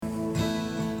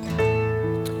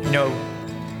You know,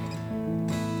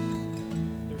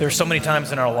 there's so many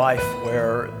times in our life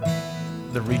where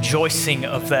the rejoicing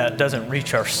of that doesn't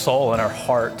reach our soul and our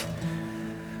heart.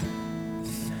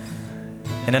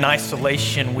 And in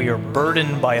isolation, we are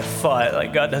burdened by a thought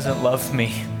like, God doesn't love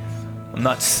me. I'm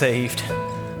not saved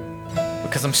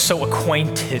because I'm so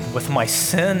acquainted with my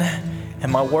sin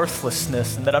and my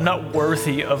worthlessness, and that I'm not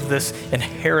worthy of this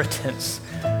inheritance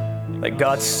that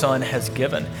God's Son has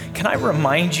given. Can I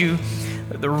remind you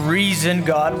that the reason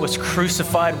God was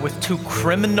crucified with two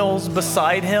criminals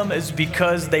beside him is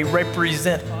because they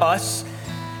represent us?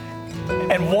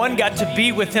 And one got to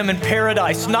be with him in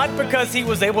paradise, not because he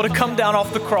was able to come down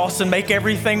off the cross and make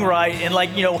everything right and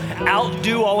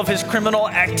outdo all of his criminal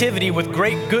activity with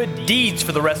great good deeds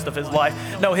for the rest of his life.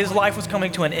 No, his life was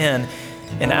coming to an end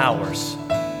in ours.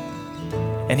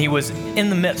 And he was in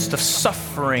the midst of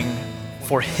suffering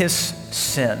for his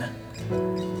sin.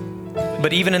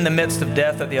 But even in the midst of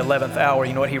death at the 11th hour,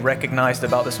 you know what he recognized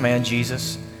about this man,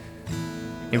 Jesus?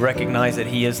 He recognized that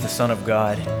he is the Son of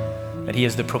God, that he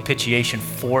is the propitiation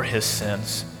for his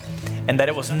sins, and that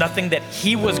it was nothing that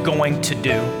he was going to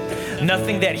do,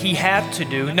 nothing that he had to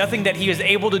do, nothing that he was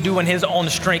able to do in his own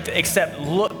strength, except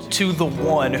look to the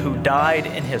one who died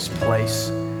in his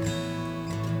place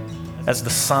as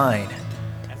the sign,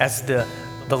 as the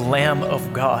Lamb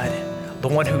of God, the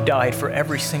one who died for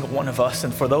every single one of us.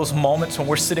 And for those moments when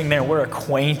we're sitting there and we're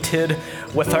acquainted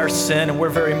with our sin and we're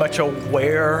very much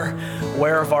aware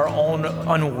of our own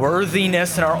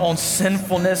unworthiness and our own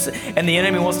sinfulness, and the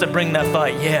enemy wants to bring that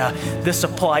thought, yeah, this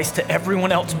applies to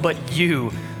everyone else but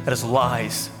you. That is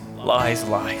lies, lies,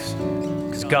 lies.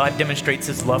 Because God demonstrates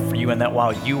his love for you in that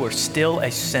while you were still a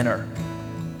sinner,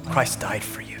 Christ died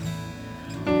for you.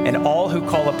 And all who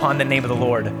call upon the name of the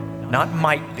Lord, not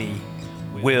might be,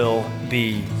 will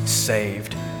be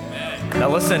saved. Now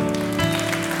listen,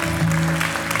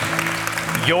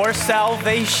 your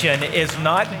salvation is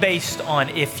not based on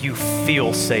if you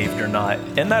feel saved or not.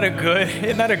 Isn't that a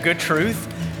good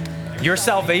truth? Your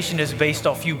salvation is based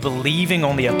off you believing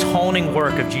on the atoning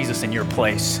work of Jesus in your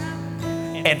place.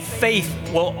 And faith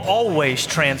will always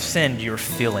transcend your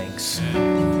feelings.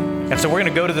 And so we're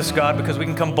going to go to this God because we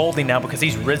can come boldly now because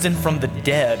he's risen from the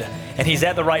dead and he's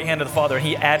at the right hand of the Father.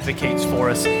 He advocates for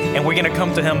us, and we're going to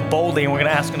come to him boldly and we're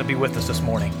going to ask him to be with us this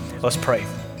morning. Let's pray.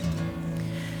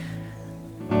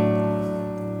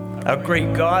 Our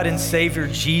great God and Savior,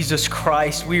 Jesus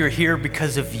Christ, we are here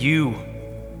because of you.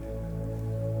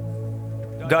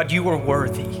 God, you are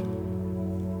worthy.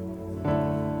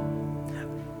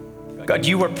 God,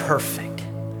 you are perfect,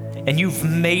 and you've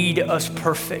made us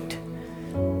perfect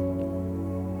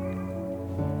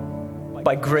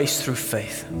by grace through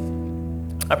faith.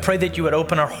 I pray that you would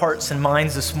open our hearts and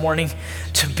minds this morning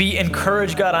to be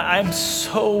encouraged. God, I'm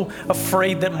so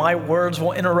afraid that my words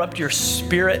will interrupt your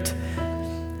spirit.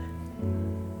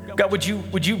 God, would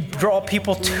you draw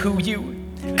people to you,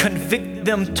 convict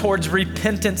them towards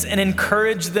repentance, and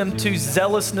encourage them to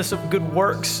zealousness of good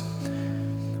works?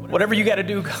 Whatever you got to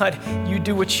do, God, you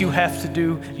do what you have to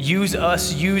do. Use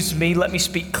us, use me. Let me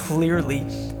speak clearly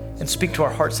and speak to our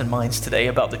hearts and minds today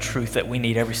about the truth that we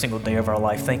need every single day of our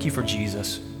life. Thank you for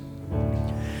Jesus.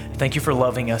 Thank you for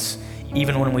loving us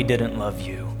even when we didn't love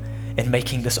you and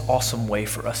making this awesome way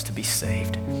for us to be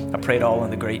saved. I pray it all in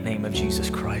the great name of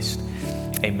Jesus Christ.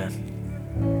 Amen.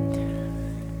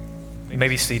 You may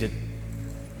be seated.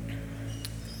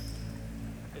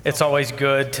 It's always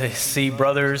good to see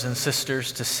brothers and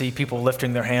sisters, to see people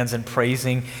lifting their hands and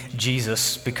praising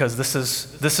Jesus, because this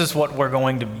is what we're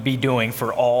going to be doing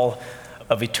for all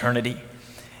of eternity.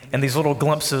 And these little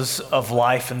glimpses of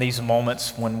life and these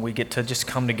moments when we get to just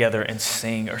come together and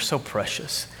sing are so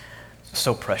precious,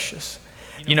 so precious.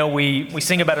 You know, we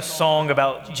sing about a song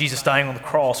about Jesus dying on the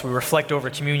cross. We reflect over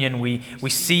communion. We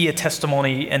see a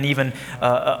testimony and even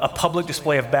a public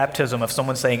display of baptism of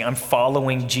someone saying, I'm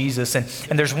following Jesus.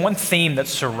 And there's one theme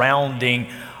that's surrounding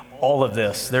all of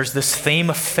this. There's this theme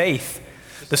of faith,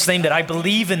 this theme that I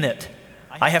believe in it.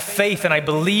 I have faith and I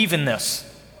believe in this.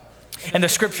 And the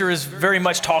scripture is very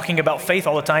much talking about faith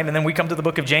all the time. And then we come to the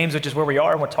book of James, which is where we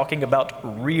are, and we're talking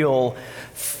about real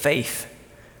faith.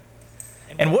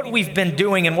 And what we've been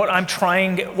doing and what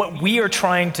we are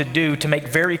trying to do to make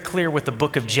very clear with the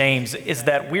book of James is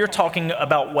that we're talking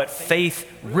about what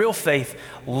faith, real faith,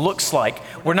 looks like.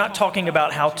 We're not talking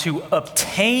about how to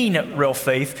obtain real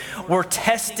faith. We're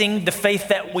testing the faith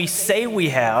that we say we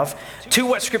have to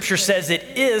what Scripture says it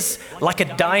is, like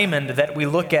a diamond that we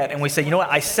look at and we say, you know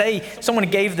what, I say, someone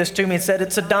gave this to me and said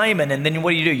it's a diamond, and then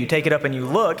what do? You take it up and you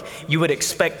look, you would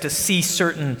expect to see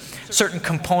certain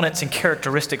components and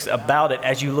characteristics about it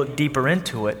as you look deeper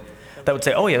into it that would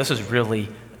say, oh yeah, this is really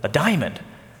a diamond?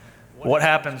 What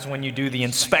happens when you do the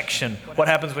inspection? What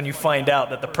happens when you find out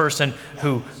that the person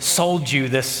who sold you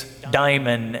this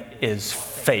diamond is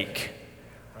fake,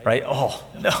 right? Oh,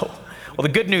 no. Well, the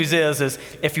good news is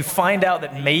if you find out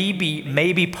that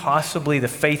maybe possibly the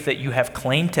faith that you have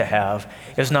claimed to have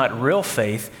is not real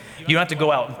faith, you don't have to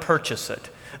go out and purchase it.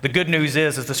 The good news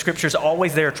is the Scripture's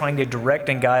always there trying to direct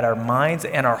and guide our minds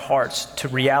and our hearts to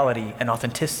reality and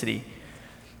authenticity.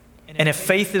 And if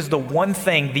faith is the one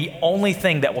thing, the only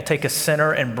thing that will take a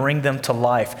sinner and bring them to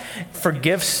life,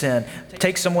 forgive sin,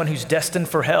 take someone who's destined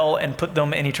for hell and put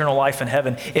them in eternal life in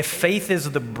heaven, if faith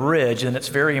is the bridge, then it's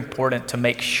very important to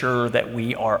make sure that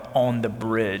we are on the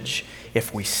bridge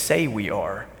if we say we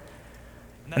are.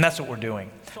 And that's what we're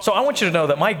doing. So I want you to know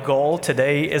that my goal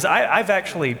today is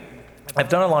I've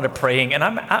done a lot of praying, and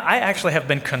I actually have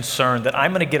been concerned that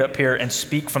I'm going to get up here and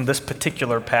speak from this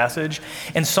particular passage,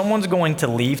 and someone's going to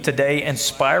leave today and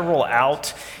spiral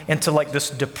out into like this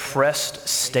depressed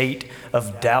state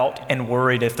of doubt and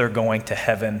worried if they're going to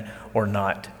heaven or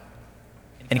not.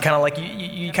 And kind of like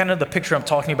you kind of the picture I'm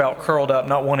talking about, curled up,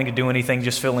 not wanting to do anything,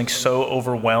 just feeling so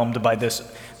overwhelmed by this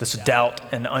doubt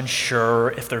and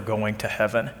unsure if they're going to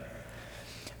heaven.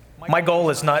 My goal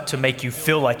is not to make you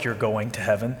feel like you're going to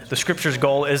heaven. The Scripture's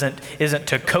goal isn't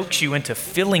to coax you into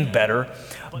feeling better,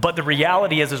 but the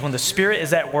reality is when the Spirit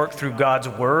is at work through God's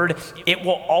Word, it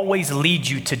will always lead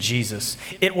you to Jesus.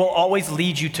 It will always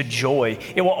lead you to joy.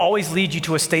 It will always lead you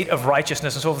to a state of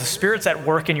righteousness. And so if the Spirit's at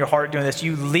work in your heart doing this,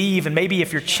 you leave, and maybe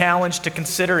if you're challenged to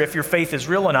consider if your faith is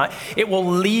real or not, it will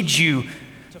lead you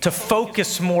to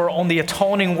focus more on the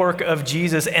atoning work of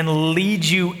Jesus and lead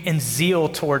you in zeal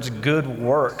towards good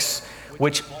works,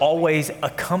 which always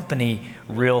accompany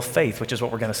real faith, which is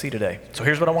what we're going to see today. So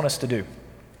here's what I want us to do.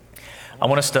 I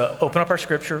want us to open up our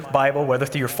Scripture Bible, whether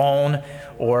through your phone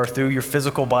or through your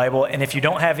physical Bible. And if you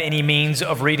don't have any means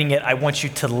of reading it, I want you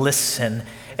to listen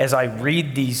as I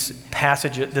read these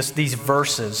passages, these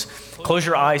verses. Close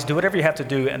your eyes, do whatever you have to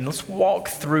do, and let's walk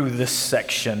through this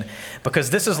section, because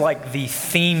this is like the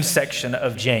theme section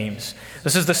of James.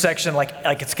 This is the section like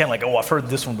it's kind of like, oh, I've heard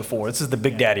this one before. This is the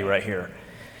big daddy right here.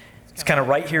 It's kind of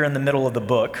right here in the middle of the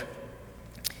book.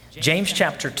 James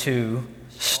chapter 2,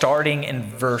 starting in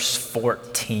verse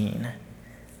 14.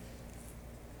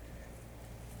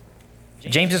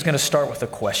 James is going to start with a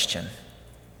question.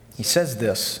 He says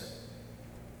this: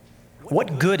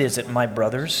 "What good is it, my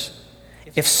brothers,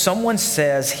 if someone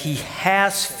says he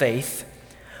has faith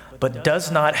but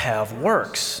does not have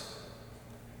works?"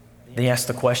 Then he asks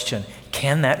the question,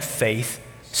 can that faith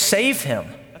save him?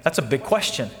 That's a big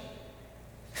question.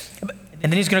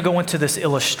 And then he's going to go into this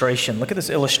illustration. Look at this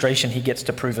illustration he gets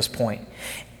to prove his point.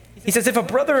 He says, if a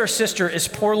brother or sister is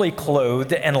poorly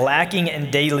clothed and lacking in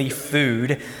daily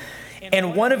food,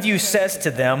 and one of you says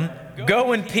to them,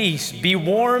 "Go in peace, be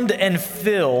warmed and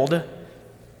filled,"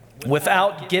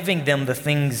 without giving them the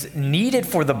things needed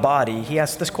for the body, he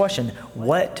asks this question: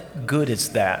 what good is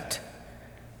that?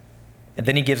 And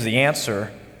then he gives the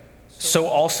answer: so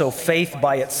also faith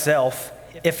by itself,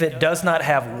 if it does not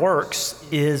have works,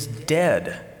 is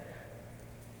dead.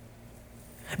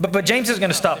 But James is going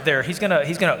to stop there. He's going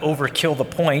to overkill the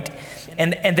point,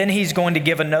 and then he's going to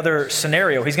give another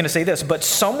scenario. He's going to say this: but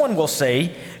someone will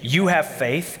say, "You have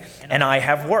faith, and I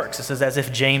have works." This is as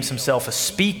if James himself is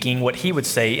speaking what he would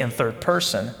say in third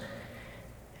person.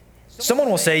 Someone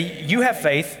will say, "You have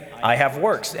faith, I have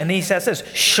works." And then he says this: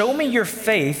 "Show me your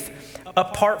faith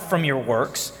apart from your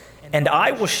works, and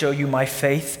I will show you my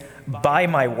faith by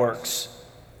my works."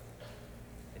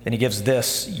 Then he gives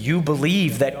this: "You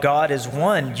believe that God is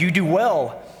one. You do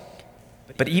well.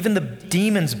 But even the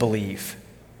demons believe,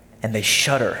 and they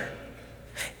shudder.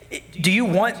 Do you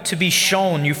want to be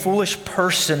shown, you foolish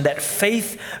person, that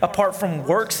faith apart from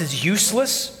works is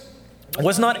useless?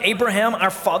 Was not Abraham,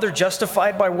 our father,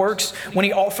 justified by works when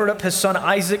he offered up his son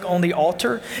Isaac on the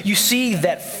altar? You see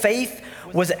that faith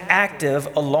was active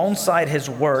alongside his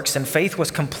works, and faith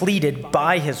was completed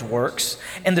by his works.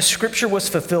 And the scripture was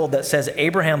fulfilled that says,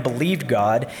 Abraham believed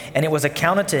God, and it was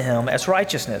accounted to him as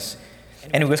righteousness,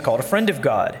 and he was called a friend of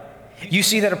God. You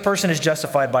see that a person is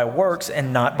justified by works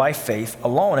and not by faith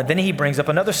alone." And then he brings up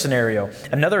another scenario,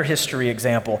 another history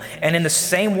example. "And in the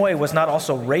same way was not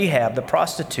also Rahab the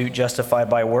prostitute justified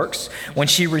by works when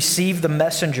she received the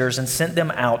messengers and sent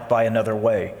them out by another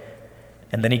way?"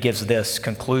 And then he gives this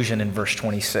conclusion in verse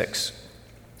 26.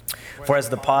 "For as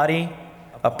the body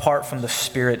apart from the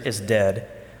spirit is dead,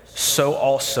 so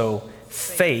also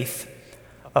faith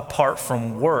apart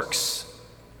from works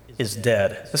is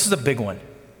dead." This is a big one.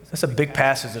 That's a big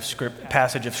passage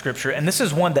of scripture, and this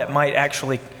is one that might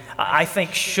actually, I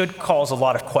think should cause a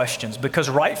lot of questions, because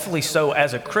rightfully so,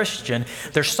 as a Christian,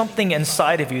 there's something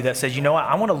inside of you that says, you know what,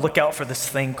 I want to look out for this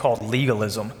thing called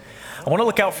legalism. I want to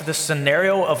look out for this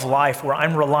scenario of life where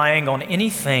I'm relying on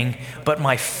anything but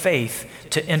my faith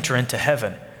to enter into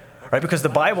heaven. Right? Because the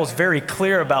Bible is very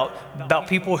clear about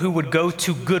people who would go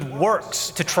to good works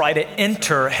to try to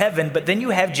enter heaven. But then you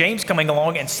have James coming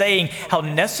along and saying how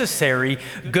necessary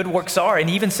good works are. And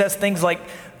he even says things like,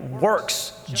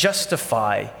 works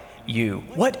justify you.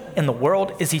 What in the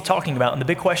world is he talking about? And the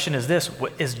big question is this: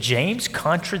 is James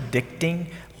contradicting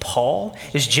Paul?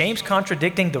 Is James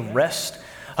contradicting the rest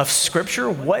of Scripture?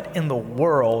 What in the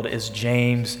world is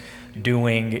James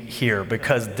doing here?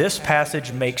 Because this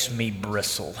passage makes me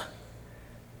bristle.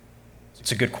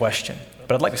 It's a good question,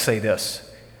 but I'd like to say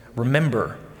this.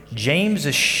 Remember, James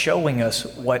is showing us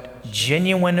what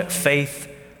genuine faith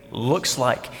looks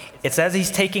like. It's as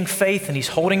he's taking faith and he's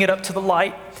holding it up to the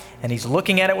light and he's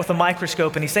looking at it with a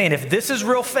microscope and he's saying, if this is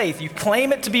real faith, you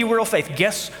claim it to be real faith,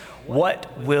 guess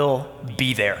what will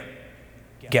be there?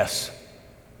 Guess.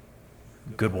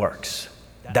 Good works.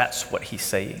 That's what he's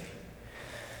saying.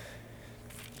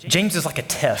 James is like a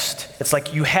test. It's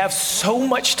like you have so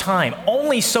much time,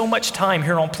 only so much time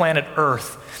here on planet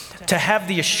Earth to have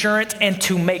the assurance and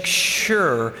to make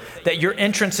sure that your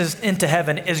entrance into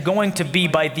heaven is going to be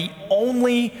by the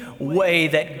only way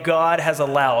that God has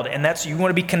allowed. And that's, you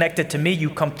want to be connected to me, you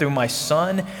come through my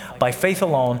Son by faith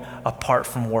alone, apart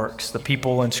from works. The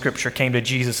people in Scripture came to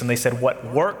Jesus and they said,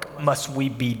 what work must we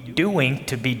be doing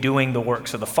to be doing the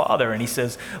works of the Father? And he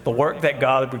says, the work that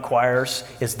God requires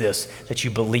is this, that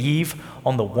you believe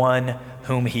on the one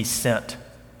whom he sent.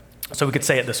 So we could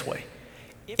say it this way.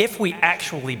 If we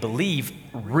actually believe,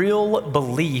 real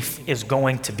belief is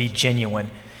going to be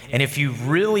genuine. And if you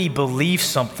really believe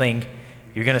something,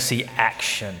 you're going to see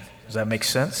action. Does that make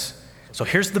sense? So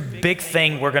here's the big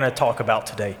thing we're going to talk about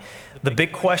today. The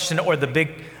big question, or the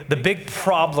big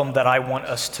problem that I want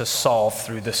us to solve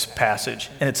through this passage.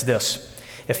 And it's this.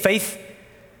 If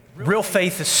real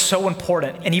faith is so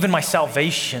important, and even my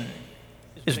salvation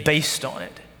is based on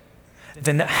it,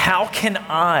 then how can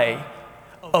I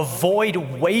avoid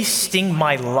wasting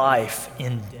my life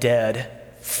in dead,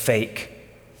 fake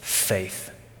faith?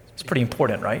 It's pretty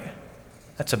important, right?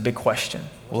 That's a big question.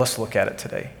 Well, let's look at it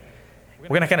today. We're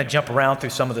going to kind of jump around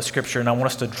through some of the Scripture, and I want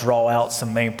us to draw out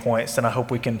some main points, and I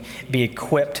hope we can be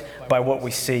equipped by what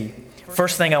we see.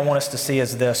 First thing I want us to see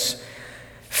is this.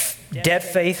 Dead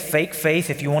faith, fake faith,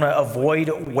 if you want to avoid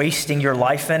wasting your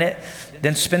life in it,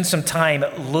 then spend some time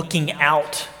looking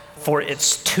out for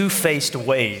its two-faced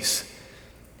ways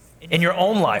in your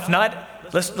own life.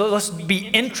 Let's be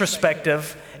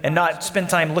introspective and not spend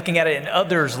time looking at it in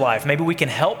others' life. Maybe we can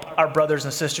help our brothers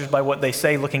and sisters by what they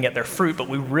say, looking at their fruit, but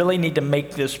we really need to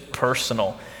make this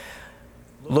personal.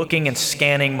 Looking and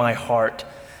scanning my heart.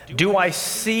 Do I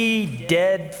see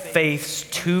dead faith's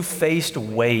two-faced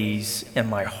ways in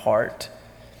my heart?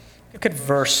 Look at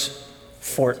verse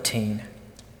 14.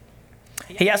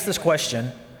 He asked this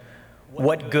question,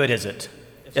 what good is it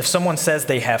if someone says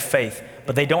they have faith,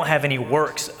 but they don't have any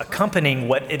works accompanying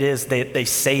what it is that they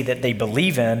say that they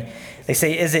believe in? They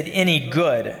say, is it any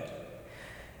good?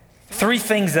 Three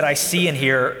things that I see in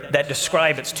here that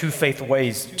describe its two-faced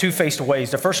ways.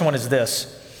 The first one is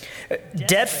this.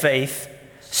 Dead faith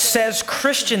says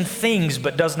Christian things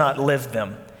but does not live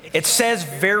them. It says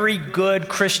very good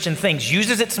Christian things,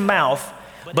 uses its mouth,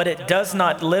 but it does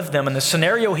not live them. And the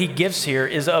scenario he gives here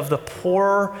is of the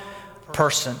poor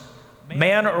person,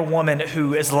 man or woman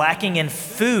who is lacking in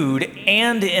food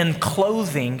and in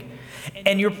clothing,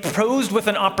 and you're posed with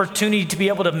an opportunity to be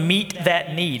able to meet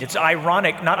that need. It's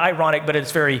ironic, not ironic, but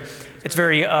it's very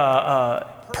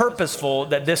purposeful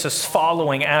that this is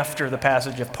following after the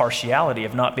passage of partiality,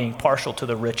 of not being partial to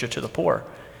the rich or to the poor.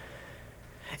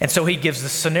 And so he gives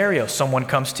this scenario. Someone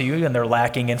comes to you and they're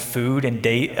lacking in food and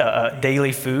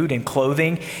daily food and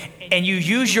clothing, and you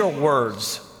use your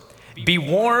words, be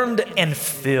warmed and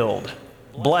filled.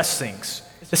 Blessings.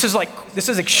 This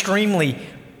is extremely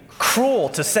cruel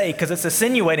to say, because it's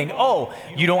insinuating, oh,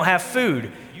 you don't have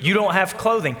food, you don't have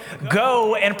clothing.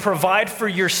 Go and provide for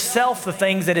yourself the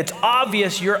things that it's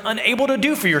obvious you're unable to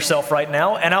do for yourself right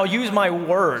now, and I'll use my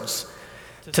words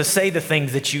to say the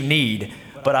things that you need,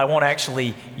 but I won't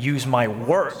actually use my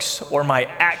works or my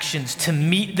actions to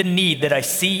meet the need that I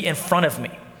see in front of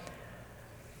me.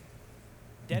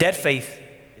 Dead faith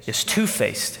is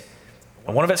two-faced.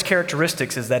 And one of its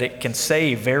characteristics is that it can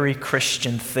say very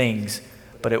Christian things,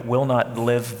 but it will not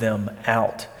live them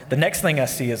out. The next thing I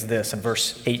see is this in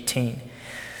verse 18,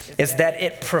 is that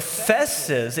it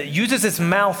uses its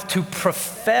mouth to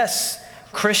profess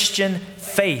Christian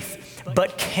faith,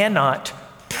 but cannot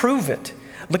prove it.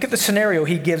 Look at the scenario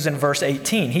he gives in verse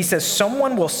 18. He says,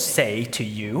 someone will say to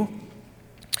you,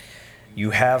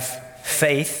 you have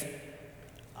faith,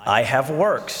 I have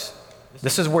works.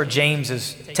 This is where James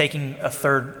is taking a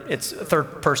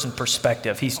third person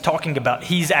perspective. He's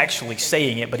actually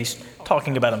saying it, but he's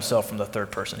talking about himself from the third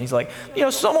person. He's like,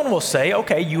 someone will say,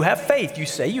 okay, you have faith. You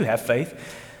say you have faith,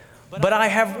 but I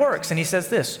have works. And he says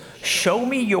this, show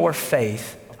me your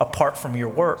faith apart from your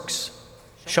works.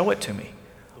 Show it to me.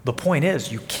 The point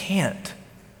is, you can't.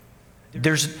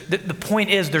 The point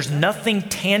is, there's nothing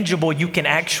tangible you can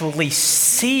actually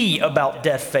see about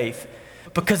dead faith.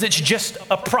 Because it's just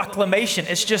a proclamation.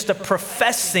 It's just a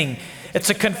professing. It's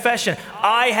a confession.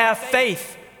 I have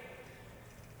faith.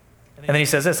 And then he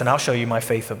says this, and I'll show you my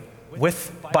faith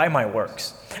by my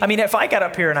works. I mean, if I got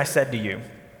up here and I said to you,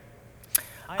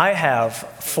 I have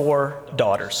 4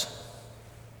 daughters.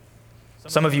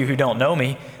 Some of you who don't know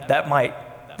me, that might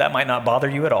not bother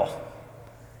you at all.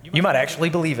 You might actually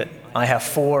believe it. I have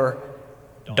 4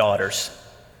 daughters.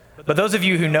 But those of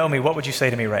you who know me, what would you say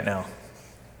to me right now?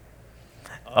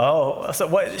 Oh, so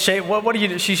what, Shay, what do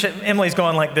you do? Emily's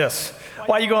going like this.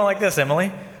 Why are you going like this,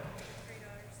 Emily?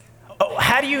 Oh,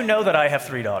 how do you know that I have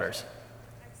 3 daughters?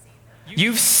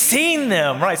 You've seen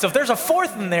them, right? So if there's a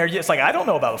 4th in there, it's like, I don't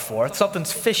know about a 4th.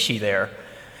 Something's fishy there.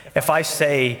 If I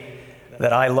say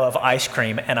that I love ice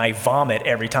cream and I vomit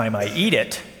every time I eat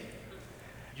it,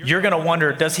 you're going to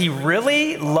wonder, does he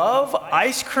really love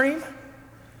ice cream?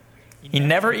 He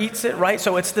never eats it, right?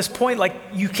 So it's this point, like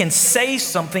you can say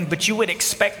something, but you would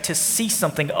expect to see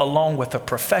something along with a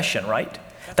profession, right?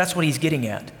 That's what he's getting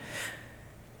at.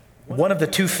 One of the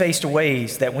two-faced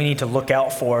ways that we need to look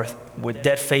out for with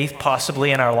dead faith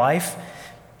possibly in our life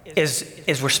is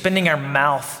we're spending our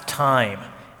mouth time,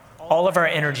 all of our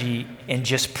energy in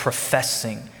just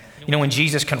professing. When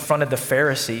Jesus confronted the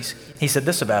Pharisees, he said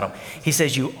this about them. He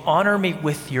says, you honor me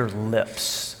with your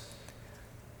lips,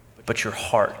 but your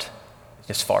heart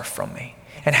is far from me.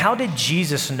 And how did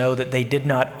Jesus know that they did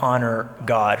not honor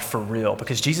God for real?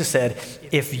 Because Jesus said,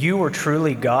 if you were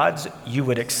truly God's, you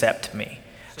would accept me.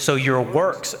 So your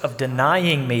works of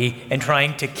denying me and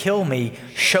trying to kill me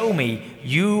show me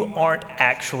you aren't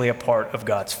actually a part of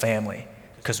God's family,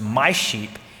 because my sheep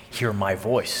hear my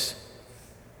voice.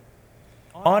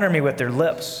 Honor me with their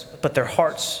lips, but their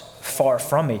hearts far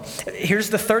from me.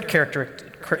 Here's the third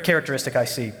characteristic I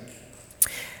see.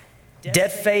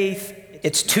 Dead faith,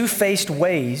 its two-faced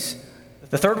ways.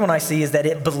 The third one I see is that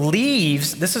it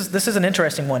believes, this is an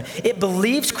interesting one, it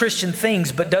believes Christian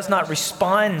things but does not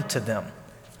respond to them.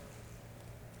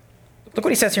 Look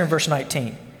what he says here in verse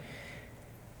 19.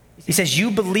 He says, you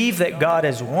believe that God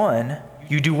is one,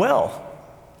 you do well.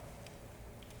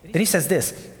 Then he says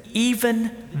this,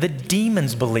 even the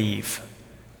demons believe.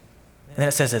 And then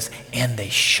it says this, and they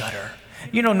shudder.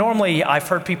 Normally I've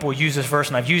heard people use this verse,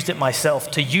 and I've used it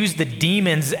myself, to use the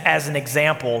demons as an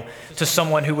example to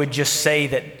someone who would just say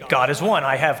that God is one.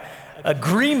 I have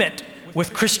agreement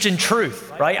with Christian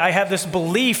truth, right? I have this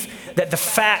belief that the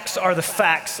facts are the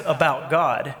facts about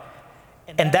God.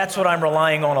 And that's what I'm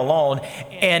relying on alone.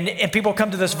 And people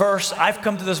come to this verse, I've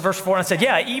come to this verse before and I said,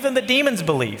 yeah, even the demons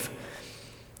believe.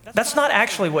 That's not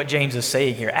actually what James is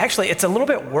saying here. Actually, it's a little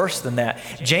bit worse than that.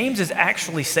 James is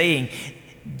actually saying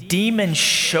demons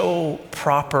show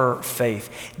proper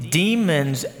faith.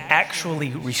 Demons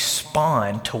actually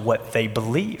respond to what they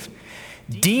believe.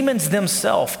 Demons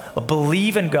themselves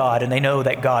believe in God, and they know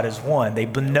that God is one. They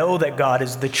know that God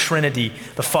is the Trinity,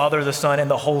 the Father, the Son, and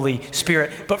the Holy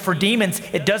Spirit. But for demons,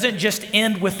 it doesn't just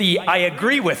end with the I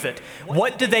agree with it.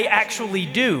 What do they actually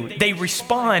do? They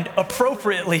respond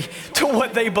appropriately to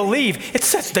what they believe. It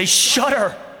says they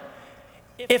shudder.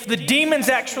 If the demons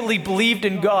actually believed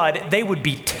in God, they would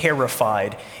be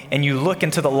terrified. And you look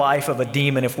into the life of a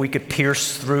demon, if we could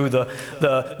pierce through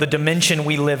the dimension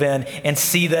we live in and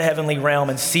see the heavenly realm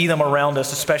and see them around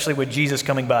us, especially with Jesus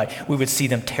coming by, we would see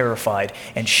them terrified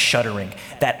and shuddering.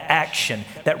 That action,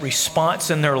 that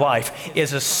response in their life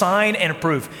is a sign and a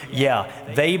proof, yeah,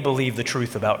 they believe the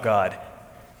truth about God.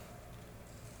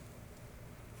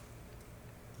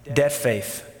 Dead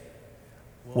faith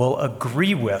will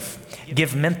agree with,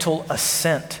 give mental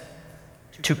assent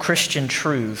to Christian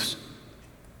truths,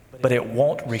 but it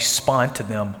won't respond to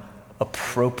them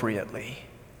appropriately.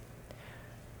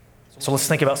 So let's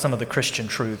think about some of the Christian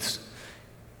truths.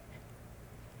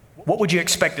 What would you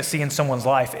expect to see in someone's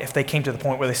life if they came to the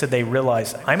point where they said they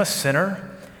realize, I'm a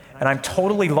sinner and I'm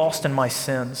totally lost in my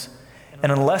sins,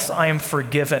 and unless I am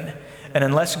forgiven and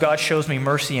unless God shows me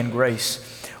mercy and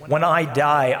grace, When I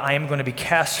die, I am going to be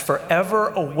cast forever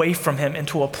away from him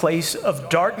into a place of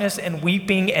darkness and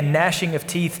weeping and gnashing of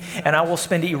teeth, and I will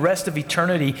spend the rest of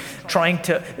eternity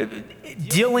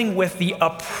dealing with the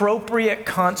appropriate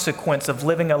consequence of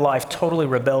living a life totally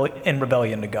in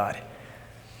rebellion to God.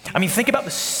 I mean, think about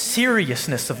the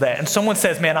seriousness of that. And someone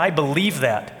says, man, I believe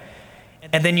that.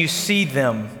 And then you see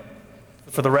them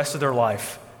for the rest of their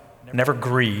life never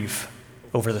grieve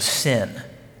over the sin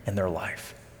in their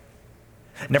life.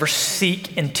 Never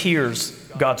seek in tears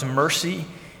God's mercy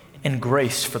and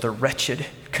grace for their wretched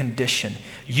condition.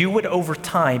 You would over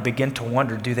time begin to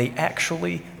wonder, do they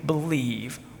actually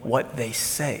believe what they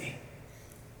say?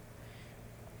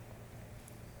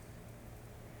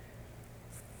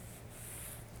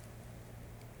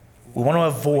 We want to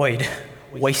avoid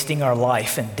wasting our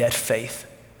life in dead faith.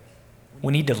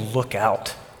 We need to look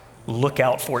out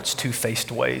for its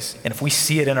two-faced ways. And if we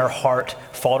see it in our heart,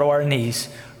 fall to our knees,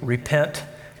 repent,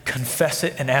 confess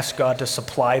it, and ask God to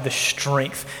supply the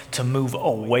strength to move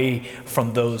away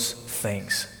from those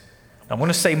things. I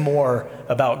want to say more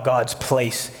about God's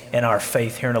place in our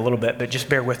faith here in a little bit, but just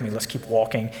bear with me. Let's keep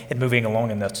walking and moving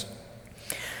along in this.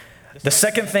 The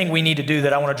second thing we need to do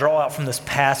that I want to draw out from this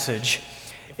passage,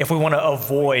 if we want to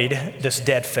avoid this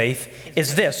dead faith,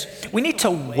 is this. We need to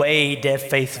weigh dead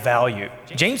faith's value.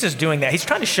 James is doing that. He's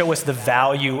trying to show us the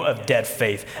value of dead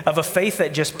faith, of a faith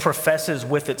that just professes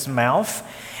with its mouth.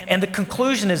 And the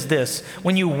conclusion is this.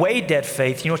 When you weigh dead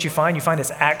faith, you know what you find? You find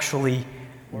it's actually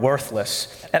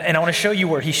worthless. And I want to show you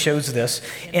where he shows this.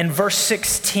 In verse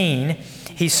 16,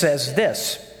 he says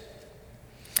this.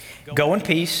 Go in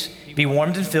peace. Be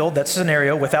warmed and filled, that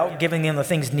scenario, without giving them the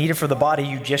things needed for the body,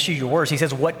 you just use your words. He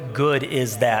says, what good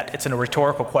is that? It's a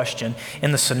rhetorical question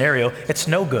in the scenario. It's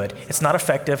no good. It's not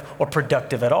effective or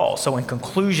productive at all. So in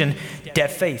conclusion,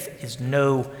 dead faith is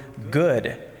no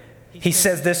good. He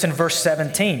says this in verse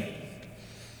 17.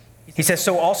 He says,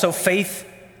 so also faith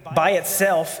by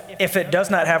itself, if it does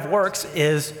not have works,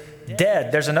 is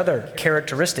dead. There's another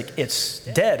characteristic. It's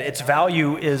dead. Its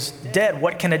value is dead.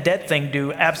 What can a dead thing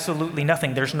do? Absolutely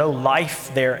nothing. There's no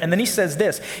life there. And then he says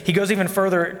this. He goes even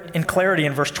further in clarity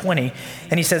in verse 20,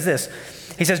 and he says this.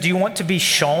 He says, do you want to be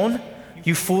shown,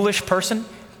 you foolish person?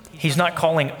 He's not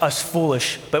calling us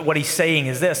foolish, but what he's saying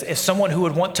is this, is someone who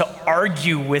would want to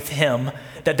argue with him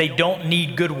that they don't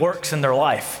need good works in their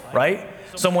life, right?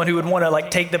 Someone who would want to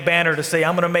take the banner to say,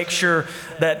 I'm going to make sure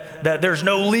that there's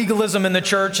no legalism in the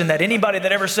church, and that anybody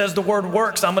that ever says the word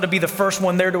works, I'm going to be the first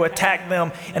one there to attack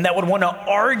them, and that would want to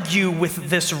argue with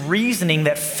this reasoning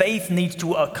that faith needs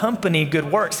to accompany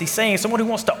good works. He's saying, someone who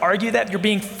wants to argue that, you're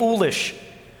being foolish.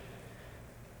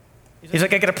 He's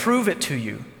like, I got to prove it to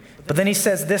you. But then he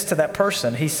says this to that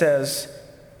person. He says,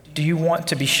 do you want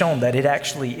to be shown that it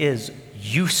actually is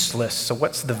useless? So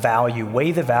what's the value?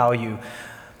 Weigh the value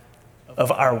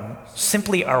of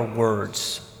simply our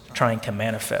words trying to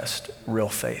manifest real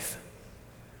faith.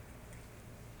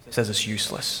 It says it's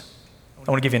useless. I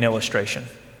want to give you an illustration.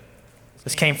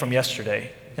 This came from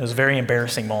yesterday. It was a very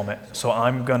embarrassing moment. So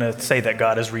I'm going to say that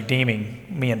God is redeeming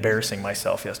me embarrassing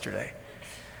myself yesterday.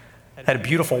 I had a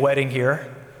beautiful wedding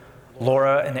here.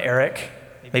 Laura and Eric,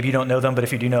 maybe you don't know them, but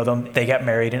if you do know them, they got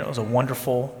married, and it was a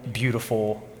wonderful,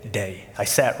 beautiful day. I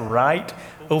sat right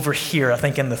over here, I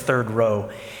think in the third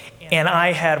row. And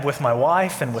I had with my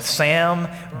wife and with Sam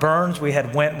Burns, we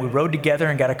rode together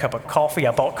and got a cup of coffee.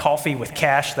 I bought coffee with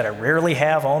cash that I rarely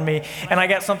have on me. And I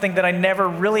got something that I never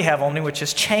really have on me, which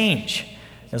is change.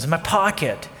 It was in my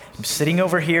pocket. I'm sitting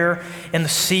over here in the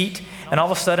seat, and all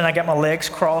of a sudden I got my legs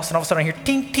crossed, and all of a sudden I hear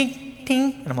ting, ting,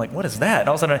 ting. And I'm like, what is that? And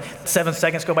all of a sudden 7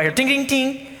 seconds go by here, ting, ting,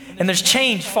 ting. And there's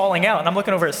change falling out. And I'm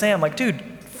looking over at Sam like, dude,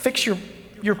 fix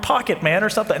your pocket, man, or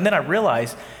something. And then I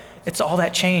realize it's all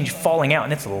that change falling out,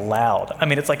 and it's loud. I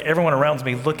mean, it's like everyone around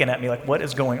me looking at me like, what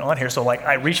is going on here? So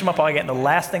I reach in my pocket, and the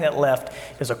last thing that left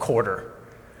is a quarter.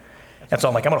 And so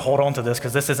I'm like, I'm going to hold on to this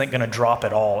because this isn't going to drop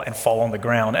at all and fall on the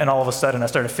ground. And all of a sudden, I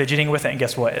started fidgeting with it, and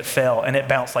guess what? It fell, and it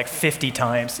bounced 50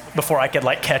 times before I could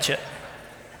catch it.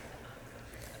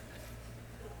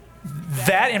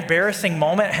 That embarrassing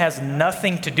moment has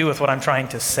nothing to do with what I'm trying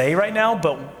to say right now,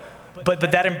 but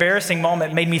that embarrassing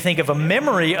moment made me think of a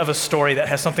memory of a story that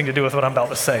has something to do with what I'm about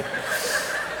to say.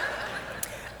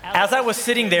 As I was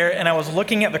sitting there and I was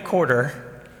looking at the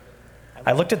quarter,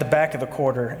 I looked at the back of the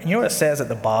quarter, and you know what it says at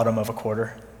the bottom of a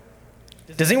quarter?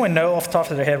 Does anyone know off the top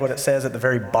of their head what it says at the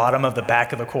very bottom of the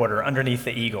back of the quarter, underneath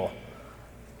the eagle?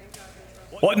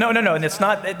 Well, no, and it's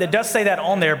not, it does say that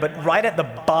on there, but right at the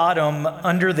bottom,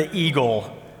 under the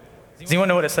eagle, does anyone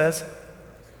know what it says?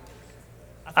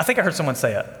 I think I heard someone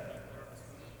say it.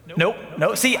 Nope.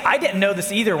 See, I didn't know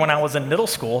this either when I was in middle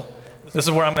school. This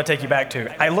is where I'm going to take you back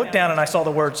to. I looked down and I saw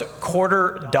the words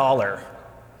 $quarter.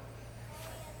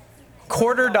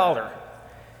 $quarter.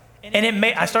 And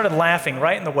I started laughing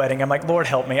right in the wedding. I'm like, Lord,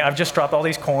 help me. I've just dropped all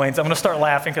these coins. I'm going to start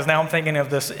laughing because now I'm thinking of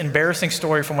this embarrassing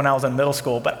story from when I was in middle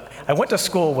school. But I went to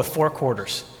school with 4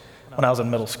 quarters when I was in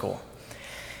middle school.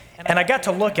 And I got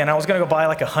to looking. I was going to go buy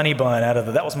like a honey bun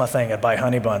that was my thing. I'd buy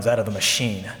honey buns out of the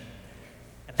machine.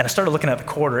 And I started looking at the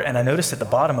quarter, and I noticed at the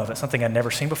bottom of it something I'd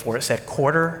never seen before. It said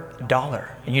 $quarter.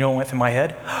 And you know what went through my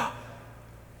head?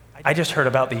 I just heard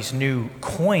about these new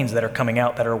coins that are coming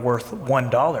out that are worth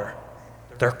 $1.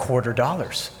 They're $quarter.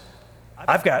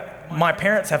 My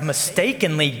parents have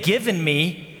mistakenly given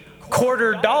me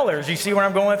 $quarter. You see where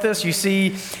I'm going with this? You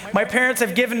see, my parents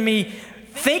have given me,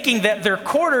 thinking that they're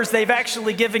quarters, they've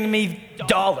actually given me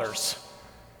dollars.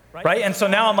 Right? And so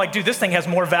now I'm like, dude, this thing has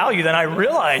more value than I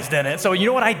realized in it. So you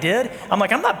know what I did? I'm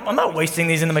like, I'm not wasting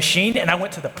these in the machine. And I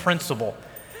went to the principal.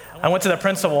 I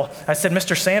said,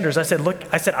 Mr. Sanders,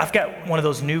 I've got one of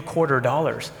those new $quarter.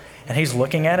 And he's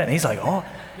looking at it and he's like, oh,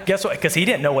 guess what? Because he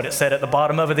didn't know what it said at the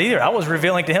bottom of it either. I was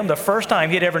revealing to him the first time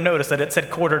he'd ever noticed that it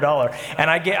said $quarter. And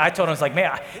I told him, I was like,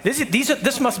 man,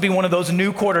 this must be one of those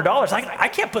new $quarter. I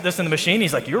can't put this in the machine.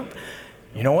 He's like, you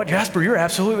know what, Jasper, you're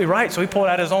absolutely right. So he pulled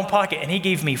out his own pocket and he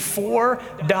gave me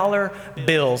 $4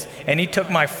 bills and he took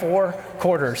my 4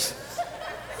 quarters.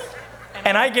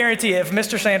 And I guarantee you, if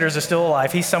Mr. Sanders is still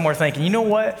alive, he's somewhere thinking, you know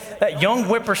what? That young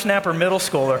whippersnapper middle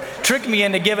schooler tricked me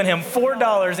into giving him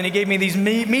 $4 and he gave me these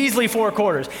measly 4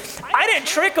 quarters. I didn't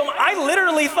trick him. I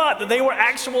literally thought that they were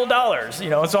actual dollars,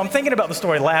 And so I'm thinking about the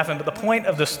story laughing, but the point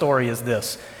of the story is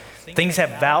this. Things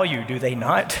have value, do they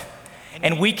not?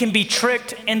 And we can be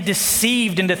tricked and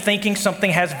deceived into thinking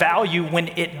something has value when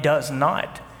it does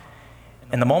not.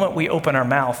 And the moment we open our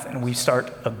mouth and we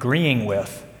start agreeing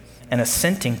with and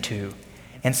assenting to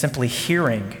and simply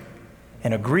hearing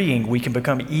and agreeing, we can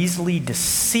become easily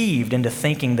deceived into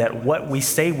thinking that what we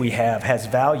say we have has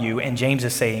value, and James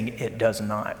is saying it does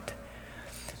not.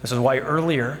 This is why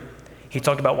earlier he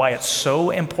talked about why it's so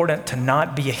important to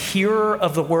not be a hearer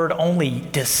of the word only,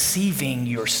 deceiving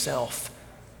yourself,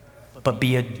 but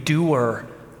be a doer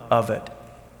of it.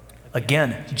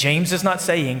 Again, James is not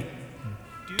saying,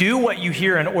 do what you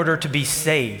hear in order to be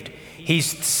saved.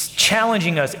 He's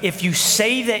challenging us. If you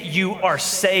say that you are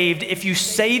saved, if you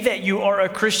say that you are a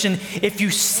Christian, if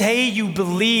you say you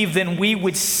believe, then we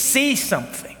would see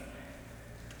something.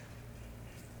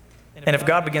 And if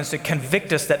God begins to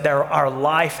convict us that our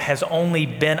life has only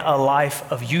been a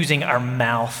life of using our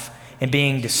mouth and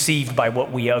being deceived by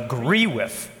what we agree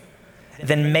with,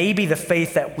 then maybe the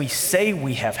faith that we say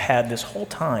we have had this whole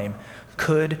time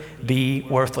could be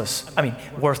worthless.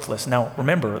 Now,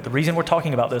 remember, the reason we're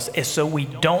talking about this is so we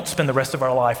don't spend the rest of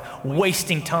our life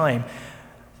wasting time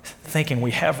thinking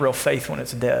we have real faith when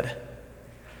it's dead.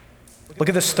 Look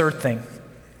at this third thing.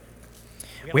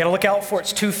 We got to look out for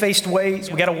its two-faced ways.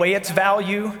 We got to weigh its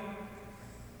value.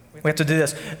 We have to do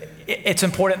this. It's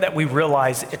important that we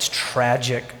realize its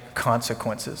tragic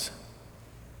consequences.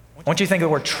 I want you to think of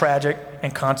the word tragic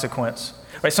and consequence.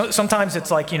 Right? So, sometimes it's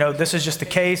like, this is just the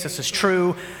case, this is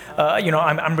true,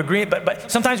 I'm agreeing, but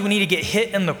sometimes we need to get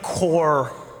hit in the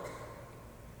core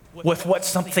with what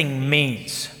something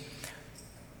means.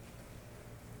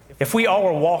 If we all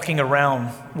were walking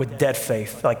around with dead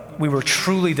faith, like we were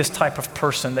truly this type of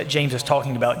person that James is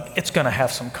talking about, it's going to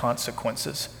have some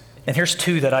consequences. And here's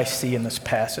 2 that I see in this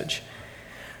passage.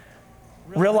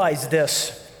 Realize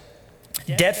this.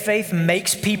 Dead faith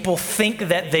makes people think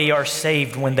that they are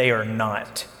saved when they are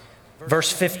not.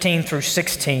 Verse 15 through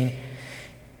 16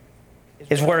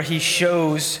 is where he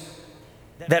shows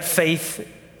that faith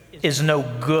is no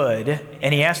good.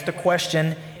 And he asks the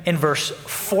question in verse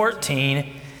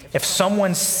 14, if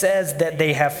someone says that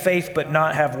they have faith but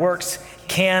not have works,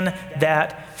 can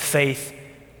that faith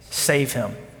save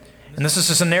him? And this is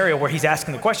a scenario where he's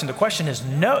asking the question. The question is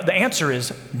no. The answer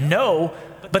is no.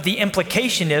 But the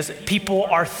implication is people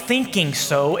are thinking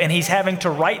so, and he's having to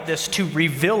write this to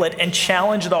reveal it and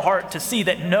challenge the heart to see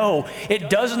that no, it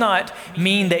does not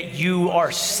mean that you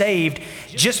are saved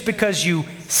just because you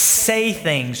say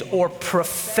things or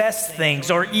profess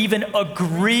things or even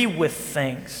agree with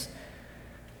things.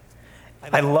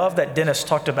 I love that Dennis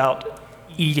talked about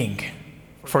eating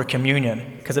for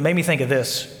communion because it made me think of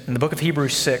this. In the book of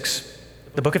Hebrews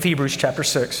chapter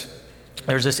 6,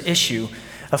 there's this issue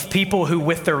of people who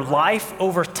with their life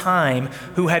over time,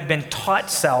 who had been taught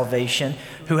salvation,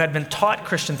 who had been taught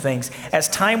Christian things, as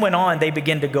time went on, they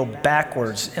began to go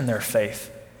backwards in their faith.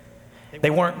 They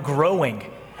weren't growing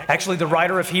Actually, the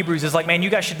writer of Hebrews is like, man, you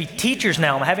guys should be teachers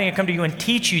now. I'm having to come to you and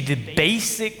teach you the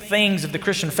basic things of the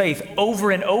Christian faith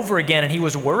over and over again, and he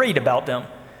was worried about them.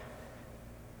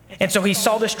 And so he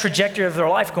saw this trajectory of their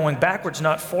life going backwards,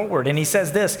 not forward. And he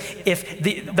says this, if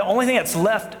the only thing that's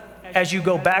left as you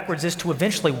go backwards is to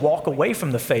eventually walk away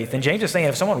from the faith. And James is saying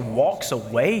if someone walks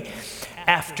away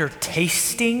after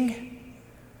tasting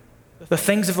the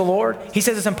things of the Lord, he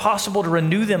says it's impossible to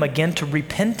renew them again to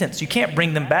repentance. You can't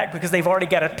bring them back because they've already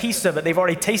got a piece of it. They've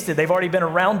already tasted. They've already been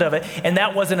around of it. And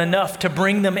that wasn't enough to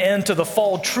bring them into the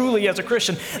fold truly as a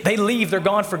Christian. They leave. They're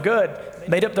gone for good.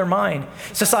 Made up their mind.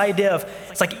 It's this idea of,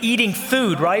 it's like eating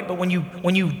food, right? But when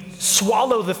you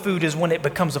swallow the food is when it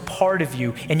becomes a part of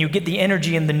you and you get the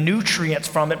energy and the nutrients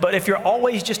from it. But if you're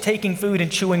always just taking food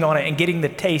and chewing on it and getting the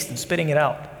taste and spitting it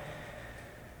out,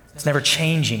 it's never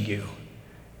changing you.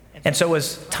 And so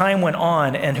as time went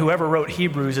on, and whoever wrote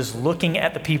Hebrews is looking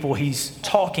at the people he's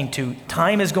talking to,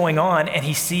 time is going on, and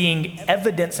he's seeing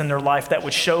evidence in their life that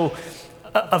would show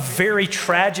a very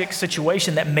tragic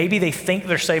situation that maybe they think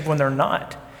they're saved when they're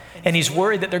not. And he's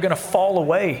worried that they're going to fall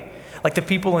away like the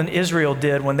people in Israel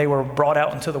did when they were brought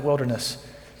out into the wilderness.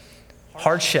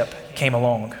 Hardship came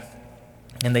along,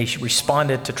 and they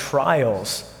responded to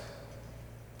trials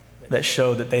that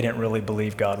showed that they didn't really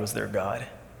believe God was their God.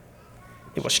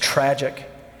 It was tragic.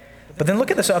 But then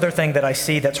look at this other thing that I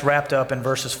see that's wrapped up in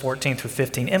verses 14 through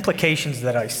 15. Implications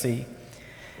that I see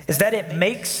is that it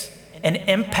makes an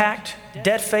impact,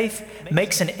 dead faith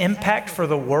makes an impact for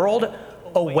the world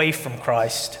away from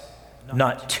Christ,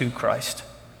 not to Christ.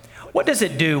 What does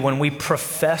it do when we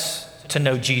profess to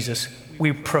know Jesus?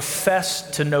 We profess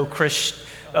to know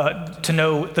to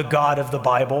know the God of the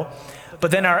Bible,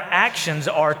 but then our actions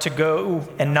are to go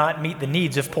and not meet the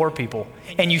needs of poor people.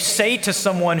 And you say to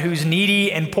someone who's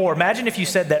needy and poor, imagine if you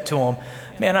said that to them,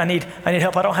 man, I need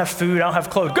help. I don't have food. I don't have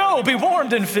clothes. Go, be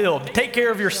warmed and filled. Take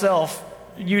care of yourself.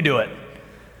 You do it.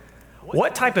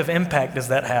 What type of impact does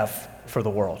that have for the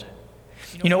world?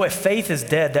 You know, if faith is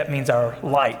dead, that means our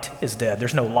light is dead.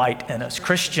 There's no light in us.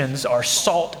 Christians are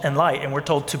salt and light, and we're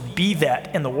told to be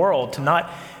that in the world, to not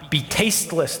be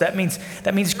tasteless. That means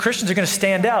Christians are going to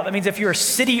stand out. That means if you're a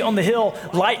city on the hill,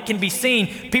 light can be seen.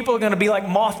 People are going to be like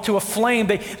moth to a flame.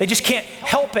 They just can't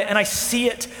help it. And I see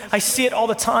it. I see it all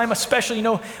the time, especially, you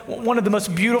know, one of the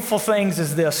most beautiful things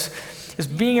is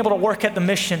being able to work at the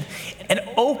mission and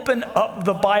open up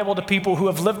the Bible to people who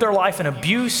have lived their life in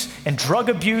abuse and drug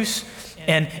abuse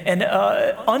and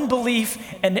unbelief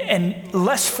and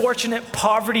less fortunate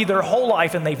poverty their whole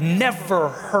life, and they've never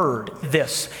heard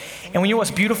this. And when you know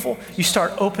what's beautiful, you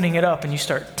start opening it up and you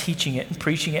start teaching it and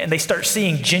preaching it, and they start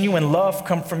seeing genuine love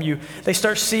come from you. They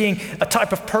start seeing a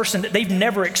type of person that they've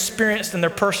never experienced in their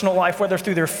personal life, whether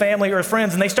through their family or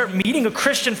friends, and they start meeting a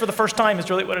Christian for the first time is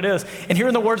really what it is, and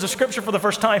hearing the words of Scripture for the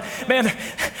first time. Man,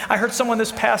 I heard someone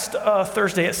this past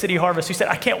Thursday at City Harvest who said,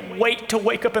 I can't wait to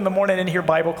wake up in the morning and hear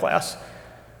Bible class.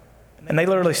 And they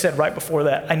literally said right before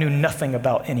that, I knew nothing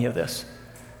about any of this.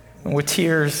 And with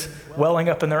tears welling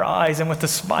up in their eyes and with a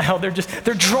smile, they're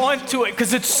drawn to it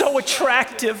because it's so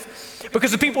attractive.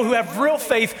 Because the people who have real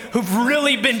faith, who've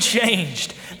really been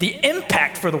changed, the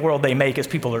impact for the world they make is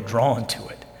people are drawn to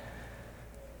it.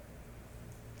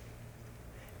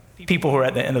 People who are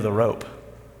at the end of the rope.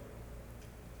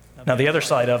 Now, the other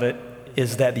side of it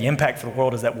is that the impact for the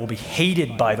world is that we'll be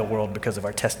hated by the world because of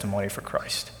our testimony for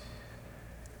Christ.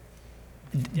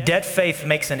 Dead faith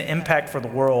makes an impact for the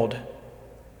world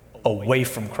away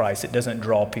from Christ. It doesn't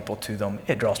draw people to them.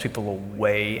 It draws people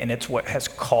away, and it's what has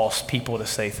caused people to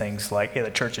say things like, yeah,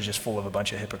 the church is just full of a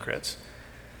bunch of hypocrites.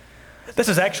 This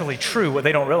is actually true. What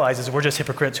they don't realize is we're just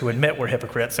hypocrites who admit we're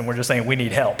hypocrites, and we're just saying we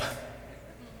need help.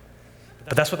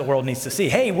 But that's what the world needs to see.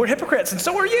 Hey, we're hypocrites, and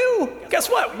so are you. Guess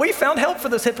what? We found help for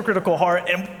this hypocritical heart,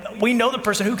 and we know the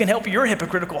person who can help your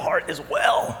hypocritical heart as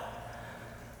well.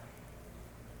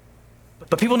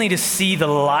 But people need to see the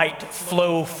light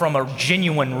flow from a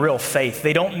genuine, real faith.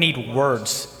 They don't need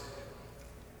words.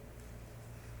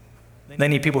 They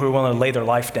need people who are willing to lay their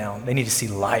life down. They need to see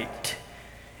light.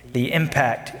 The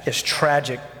impact is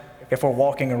tragic if we're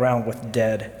walking around with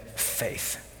dead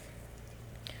faith.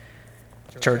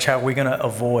 Church, how are we going to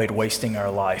avoid wasting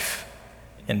our life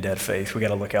in dead faith? We got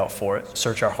to look out for it,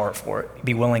 search our heart for it,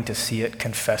 be willing to see it,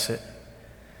 confess it.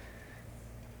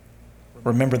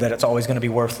 Remember that it's always going to be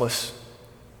worthless.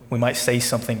 We might say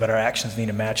something, but our actions need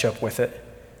to match up with it.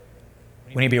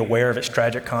 We need to be aware of its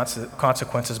tragic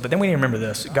consequences, but then we need to remember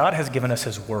this. God has given us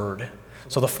his word.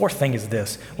 So the fourth thing is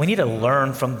this. We need to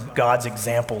learn from God's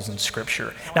examples in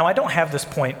Scripture. Now, I don't have this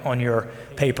point on your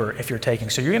paper if you're taking,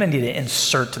 so you're going to need to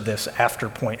insert this after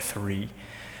point 3.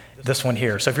 this one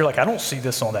here. So if you're like, I don't see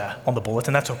this on the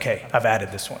bulletin, that's okay. I've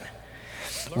added this one.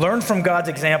 Learn from God's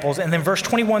examples. And then verse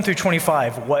 21 through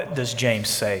 25, what does James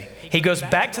say? He goes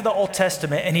back to the Old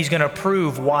Testament and he's going to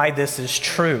prove why this is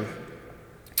true.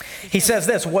 He says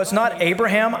this, was not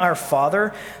Abraham our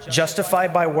father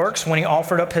justified by works when he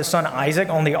offered up his son Isaac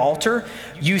on the altar?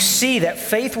 You see that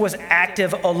faith was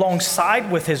active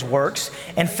alongside with his works,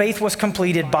 and faith was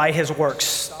completed by his works.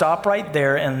 Stop right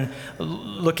there and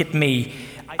look at me.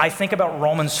 I think about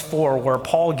Romans 4, where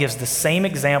Paul gives the same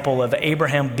example of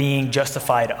Abraham being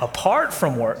justified apart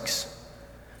from works.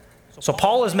 So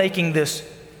Paul is making this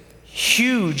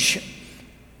huge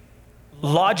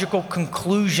logical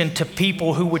conclusion to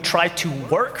people who would try to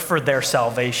work for their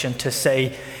salvation to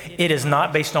say it is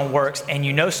not based on works. And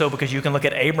you know so because you can look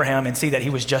at Abraham and see that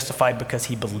he was justified because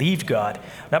he believed God,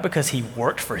 not because he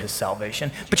worked for his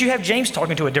salvation. But you have James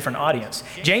talking to a different audience.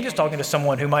 James is talking to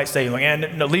someone who might say,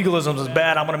 no, legalism is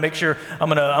bad. I'm going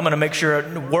to make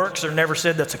sure works are never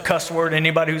said. That's a cuss word.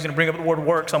 Anybody who's going to bring up the word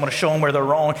works, I'm going to show them where they're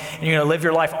wrong. And you're going to live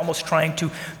your life almost trying to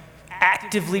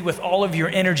actively, with all of your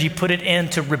energy, put it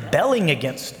into rebelling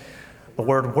against the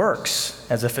word works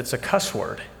as if it's a cuss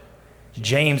word.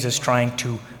 James is trying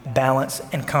to balance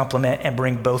and complement and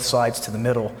bring both sides to the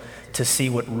middle to see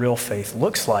what real faith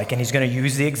looks like. And he's going to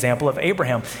use the example of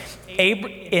Abraham.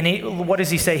 What does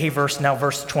he say?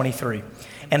 Verse 23.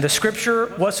 And the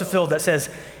scripture was fulfilled that says,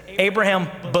 Abraham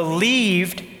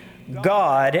believed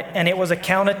God and it was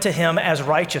accounted to him as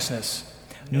righteousness.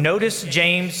 Notice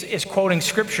James is quoting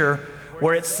scripture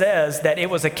where it says that it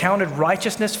was accounted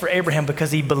righteousness for Abraham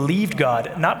because he believed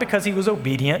God, not because he was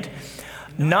obedient,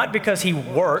 not because he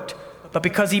worked, but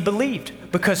because he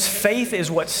believed. Because faith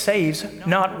is what saves,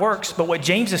 not works. But what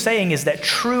James is saying is that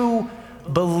true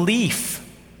belief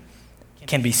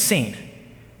can be seen.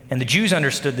 And the Jews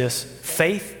understood this.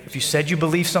 Faith, if you said you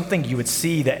believe something, you would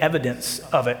see the evidence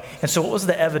of it. And so what was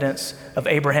the evidence of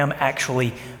Abraham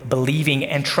actually believing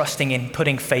and trusting and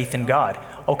putting faith in God?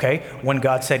 Okay, when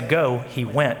God said go, he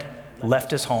went,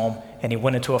 left his home, and he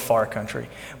went into a far country.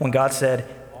 When God said,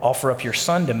 offer up your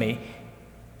son to me,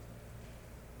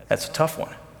 that's a tough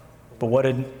one. But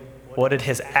what did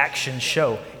his actions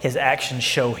show? His actions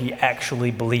show he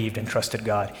actually believed and trusted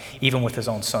God, even with his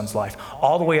own son's life.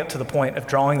 All the way up to the point of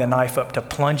drawing the knife up to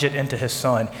plunge it into his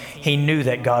son, he knew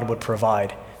that God would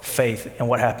provide faith. And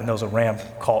what happened? There was a ram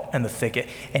caught in the thicket.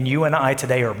 And you and I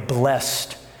today are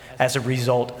blessed as a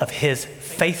result of his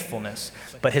faithfulness.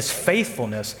 But his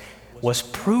faithfulness was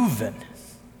proven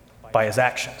by his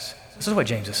actions. This is what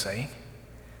James is saying.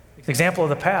 Example of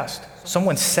the past.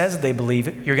 Someone says they believe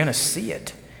it, you're going to see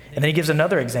it. And then he gives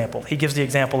another example. He gives the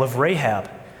example of Rahab,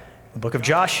 the book of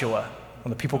Joshua, when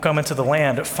the people come into the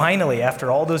land. Finally, after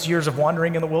all those years of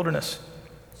wandering in the wilderness,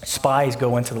 spies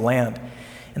go into the land.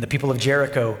 And the people of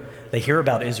Jericho, they hear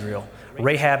about Israel.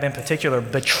 Rahab in particular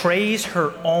betrays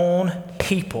her own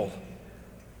people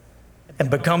and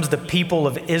becomes the people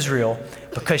of Israel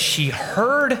because she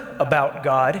heard about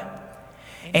God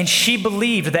and she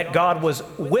believed that God was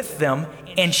with them,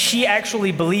 and she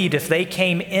actually believed if they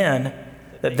came in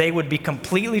that they would be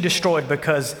completely destroyed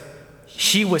because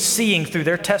she was seeing through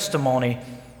their testimony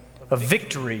of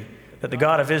victory that the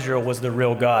God of Israel was the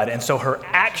real God. And so her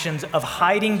actions of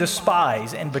hiding the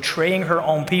spies and betraying her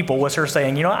own people was her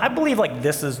saying, I believe like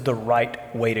this is the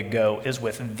right way to go, is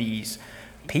with these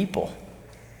people.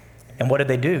 And what did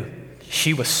they do?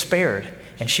 She was spared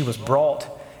and she was brought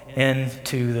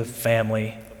into the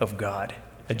family of God,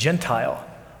 a Gentile,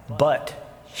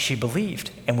 but she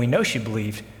believed. And we know she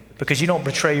believed because you don't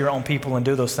betray your own people and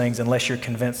do those things unless you're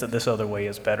convinced that this other way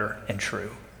is better and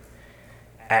true.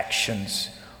 Actions,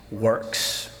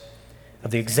 works,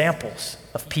 of the examples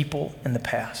of people in the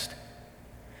past.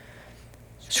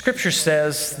 Scripture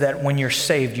says that when you're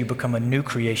saved, you become a new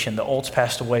creation. The old's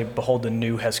passed away, behold, the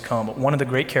new has come. One of the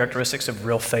great characteristics of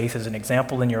real faith is an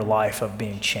example in your life of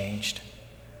being changed.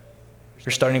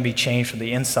 You're starting to be changed from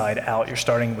the inside out. You're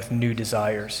starting with new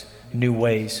desires, new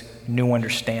ways, new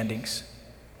understandings.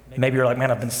 Maybe you're like,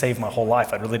 man, I've been saved my whole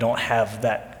life. I really don't have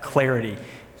that clarity.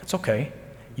 That's okay.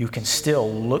 You can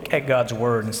still look at God's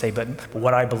word and say, but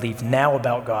what I believe now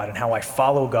about God and how I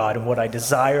follow God and what I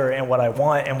desire and what I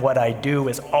want and what I do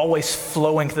is always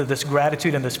flowing through this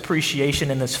gratitude and this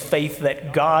appreciation and this faith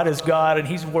that God is God and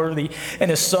he's worthy and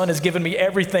his son has given me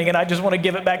everything and I just want to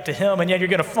give it back to him. And yet you're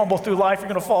going to fumble through life, you're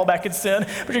going to fall back in sin,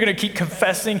 but you're going to keep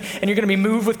confessing and you're going to be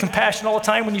moved with compassion all the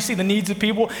time when you see the needs of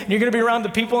people, and you're going to be around the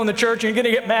people in the church and you're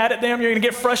going to get mad at them, you're going to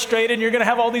get frustrated and you're going to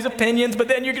have all these opinions, but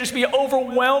then you're going to just be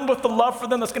overwhelmed with the love for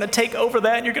them that's going to take over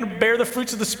that, and you're going to bear the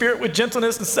fruits of the Spirit with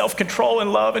gentleness and self-control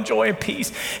and love and joy and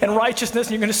peace and righteousness,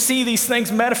 and you're going to see these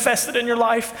things manifested in your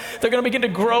life. They're going to begin to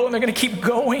grow, and they're going to keep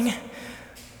going. And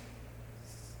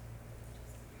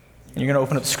you're going to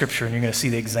open up the Scripture, and you're going to see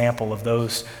the example of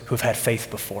those who have had faith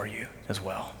before you as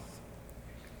well.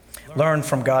 Learn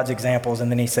from God's examples, and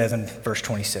then he says in verse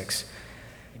 26,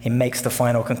 he makes the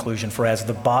final conclusion, for as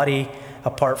the body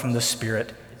apart from the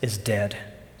Spirit is dead,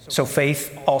 so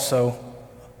faith also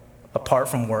apart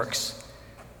from works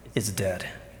is dead.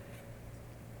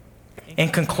 In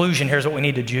conclusion, here's what we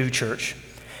need to do, church.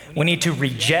 We need to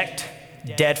reject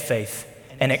dead faith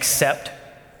and accept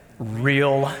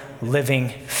real living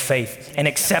faith. And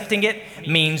accepting it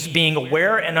means being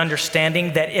aware and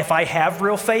understanding that if I have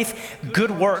real faith,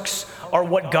 good works are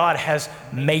what God has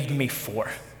made me for.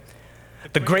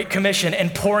 The Great Commission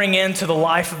and pouring into the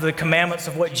life of the commandments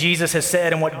of what Jesus has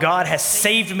said and what God has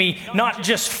saved me, not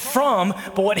just from,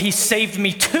 but what he saved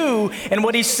me to, and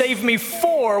what he saved me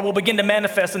for will begin to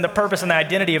manifest in the purpose and the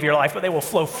identity of your life, but they will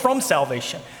flow from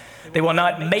salvation. They will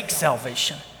not make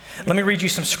salvation. Let me read you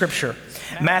some scripture.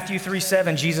 Matthew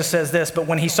 3:7, Jesus says this, but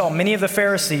when he saw many of the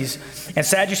Pharisees and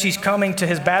Sadducees coming to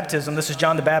his baptism, this is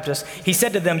John the Baptist, he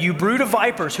said to them, you brood of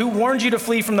vipers, who warned you to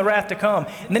flee from the wrath to come?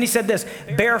 And then he said this,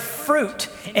 bear fruit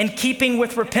in keeping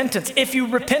with repentance. If you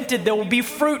repented, there will be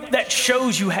fruit that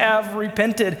shows you have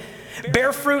repented.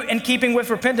 Bear fruit in keeping with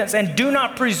repentance, and do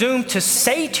not presume to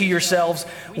say to yourselves,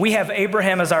 we have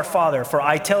Abraham as our father. For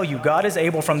I tell you, God is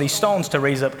able from these stones to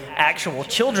raise up actual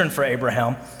children for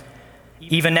Abraham.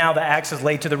 Even now the axe is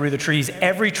laid to the root of the trees.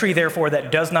 Every tree, therefore,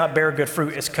 that does not bear good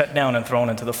fruit is cut down and thrown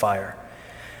into the fire.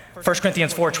 1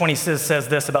 Corinthians 4:20 says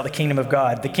this about the kingdom of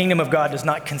God. The kingdom of God does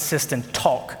not consist in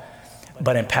talk,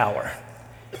 but in power.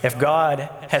 If God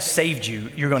has saved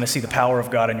you, you're going to see the power of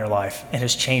God in your life and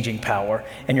his changing power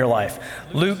in your life.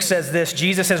 Luke says this,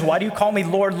 Jesus says, why do you call me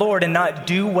Lord, Lord, and not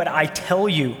do what I tell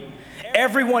you?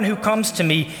 Everyone who comes to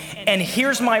me and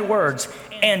hears my words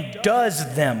and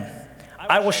does them,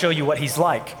 I will show you what he's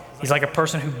like. He's like a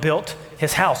person who built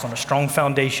his house on a strong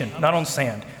foundation, not on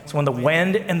sand. So when the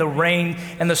wind and the rain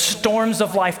and the storms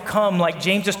of life come, like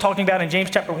James is talking about in James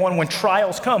chapter 1, when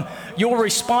trials come, you'll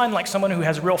respond like someone who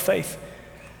has real faith.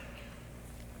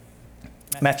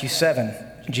 Matthew 7,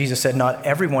 Jesus said, not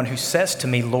everyone who says to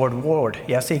me, Lord, Lord.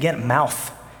 Yeah, see again,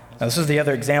 mouth. Now this is the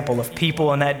other example of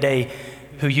people in that day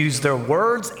who used their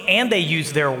words and they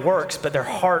used their works, but their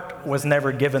heart was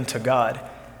never given to God.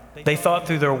 They thought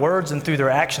through their words and through their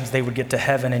actions they would get to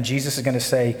heaven. And Jesus is going to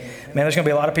say, man, there's going to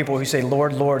be a lot of people who say,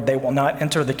 Lord, Lord, they will not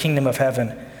enter the kingdom of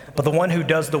heaven, but the one who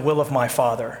does the will of my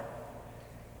Father.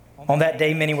 On that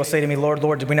day, many will say to me, Lord,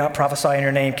 Lord, did we not prophesy in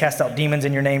your name, cast out demons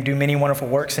in your name, do many wonderful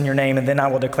works in your name? And then I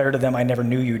will declare to them, I never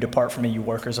knew you. Depart from me, you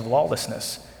workers of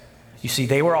lawlessness. You see,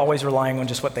 they were always relying on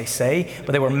just what they say,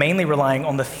 but they were mainly relying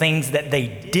on the things that they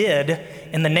did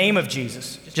in the name of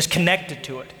Jesus, just connected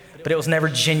to it. But it was never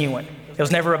genuine. It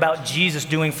was never about Jesus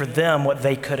doing for them what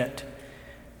they couldn't.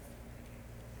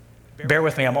 Bear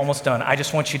with me, I'm almost done. I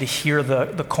just want you to hear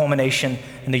the culmination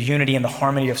and the unity and the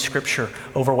harmony of Scripture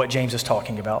over what James is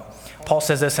talking about. Paul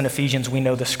says this in Ephesians, we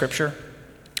know the Scripture.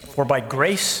 For by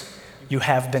grace you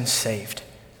have been saved.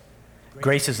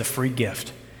 Grace is a free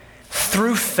gift.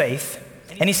 Through faith,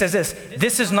 and he says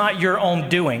this is not your own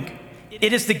doing.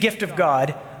 It is the gift of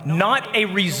God, not a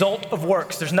result of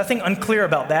works. There's nothing unclear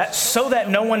about that, so that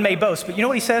no one may boast. But you know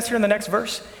what he says here in the next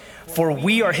verse? For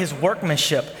we are his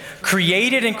workmanship,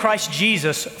 created in Christ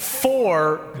Jesus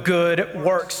for good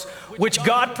works, which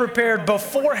God prepared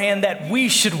beforehand that we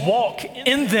should walk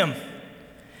in them.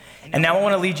 And now I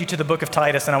want to lead you to the book of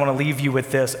Titus, and I want to leave you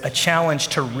with this, a challenge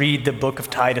to read the book of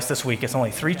Titus this week. It's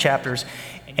only 3 chapters,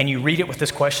 and you read it with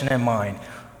this question in mind.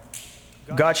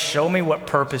 God, show me what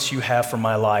purpose you have for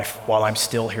my life while I'm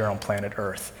still here on planet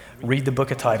Earth. Read the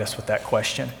book of Titus with that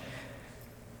question.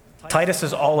 Titus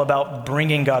is all about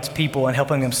bringing God's people and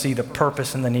helping them see the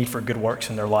purpose and the need for good works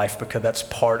in their life, because that's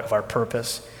part of our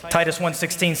purpose. Titus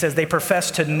 1:16 says they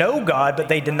profess to know God, but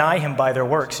they deny him by their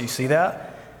works. You see that?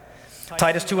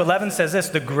 Titus 2:11 says this,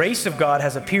 the grace of God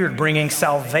has appeared, bringing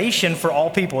salvation for all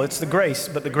people. It's the grace,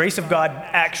 but the grace of God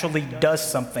actually does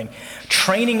something,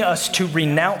 training us to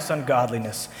renounce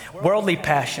ungodliness, worldly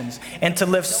passions, and to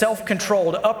live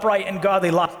self-controlled, upright, and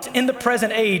godly lives in the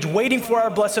present age, waiting for our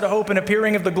blessed hope and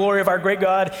appearing of the glory of our great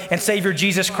God and Savior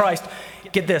Jesus Christ.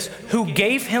 Get this, who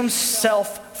gave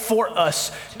himself for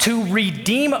us to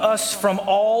redeem us from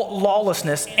all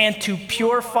lawlessness and to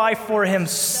purify for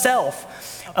himself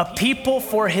a people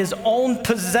for his own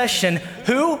possession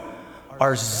who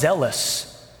are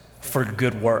zealous for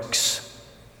good works.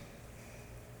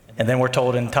 And then we're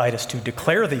told in Titus to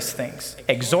declare these things,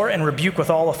 exhort and rebuke with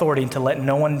all authority, and to let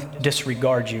no one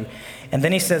disregard you. And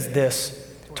then he says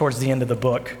this towards the end of the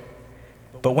book.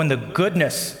 But when the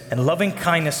goodness and loving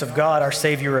kindness of God, our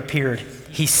Savior, appeared,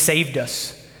 he saved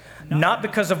us, not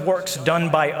because of works done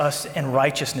by us in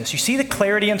righteousness. You see the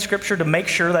clarity in Scripture to make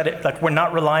sure that we're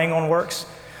not relying on works?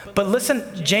 But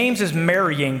listen, James is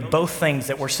marrying both things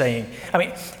that we're saying. I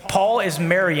mean, Paul is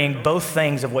marrying both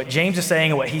things of what James is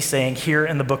saying and what he's saying here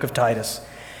in the book of Titus.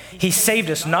 He saved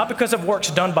us not because of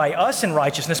works done by us in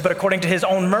righteousness, but according to his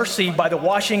own mercy by the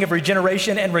washing of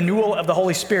regeneration and renewal of the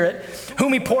Holy Spirit,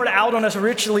 whom he poured out on us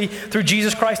richly through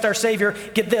Jesus Christ our Savior.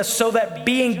 Get this, so that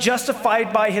being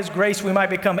justified by his grace, we might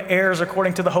become heirs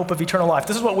according to the hope of eternal life.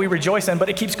 This is what we rejoice in, but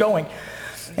it keeps going.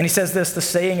 And he says this, the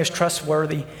saying is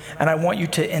trustworthy, and I want you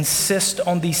to insist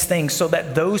on these things so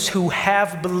that those who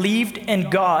have believed in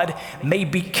God may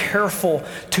be careful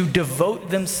to devote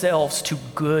themselves to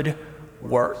good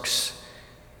works.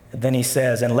 And then he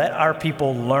says, and let our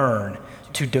people learn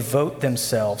to devote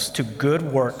themselves to good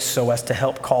works so as to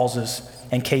help causes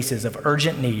and cases of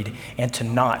urgent need and to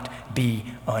not be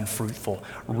unfruitful.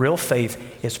 Real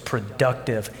faith is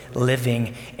productive,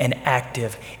 living, and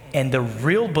active. And the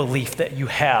real belief that you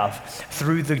have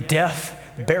through the death,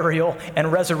 burial, and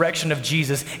resurrection of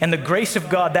Jesus and the grace of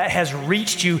God that has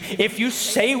reached you, if you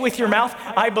say with your mouth,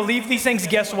 I believe these things,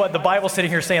 guess what? The Bible's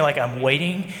sitting here saying, like, I'm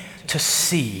waiting to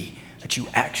see that you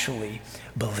actually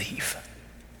believe.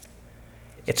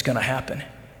 It's going to happen.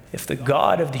 If the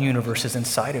God of the universe is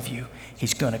inside of you,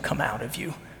 he's going to come out of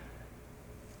you.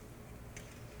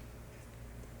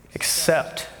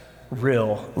 Accept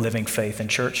real living faith. In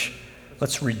church,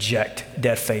 let's reject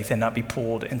dead faith and not be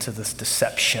pulled into this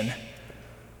deception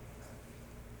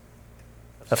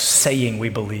of saying we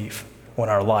believe when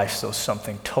our life shows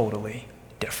something totally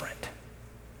different.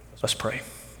 Let's pray.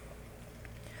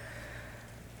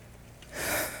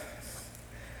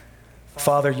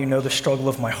 Father, you know the struggle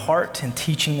of my heart in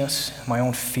teaching us, my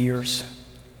own fears.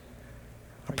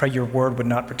 I pray your word would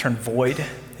not return void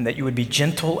and that you would be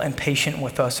gentle and patient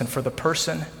with us. And for the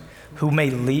person who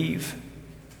may leave,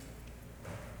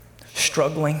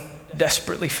 struggling,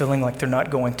 desperately feeling like they're not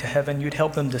going to heaven, you'd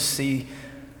help them to see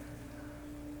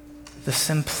the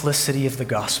simplicity of the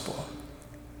gospel,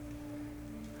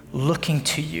 looking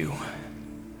to you,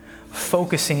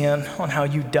 focusing in on how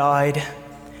you died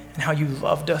and how you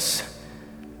loved us,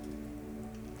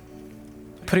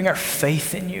 putting our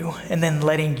faith in you, and then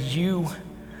letting you,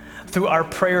 through our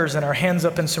prayers and our hands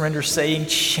up in surrender, saying,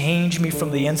 change me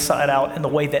from the inside out in the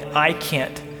way that I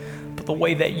can't, but the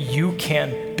way that you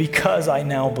can, because I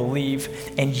now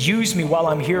believe, and use me while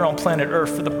I'm here on planet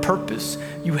Earth for the purpose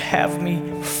you have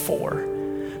me for.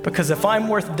 Because if I'm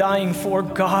worth dying for,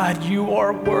 God, you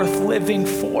are worth living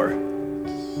for.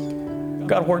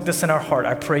 God, work this in our heart.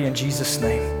 I pray in Jesus'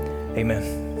 name.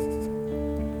 Amen.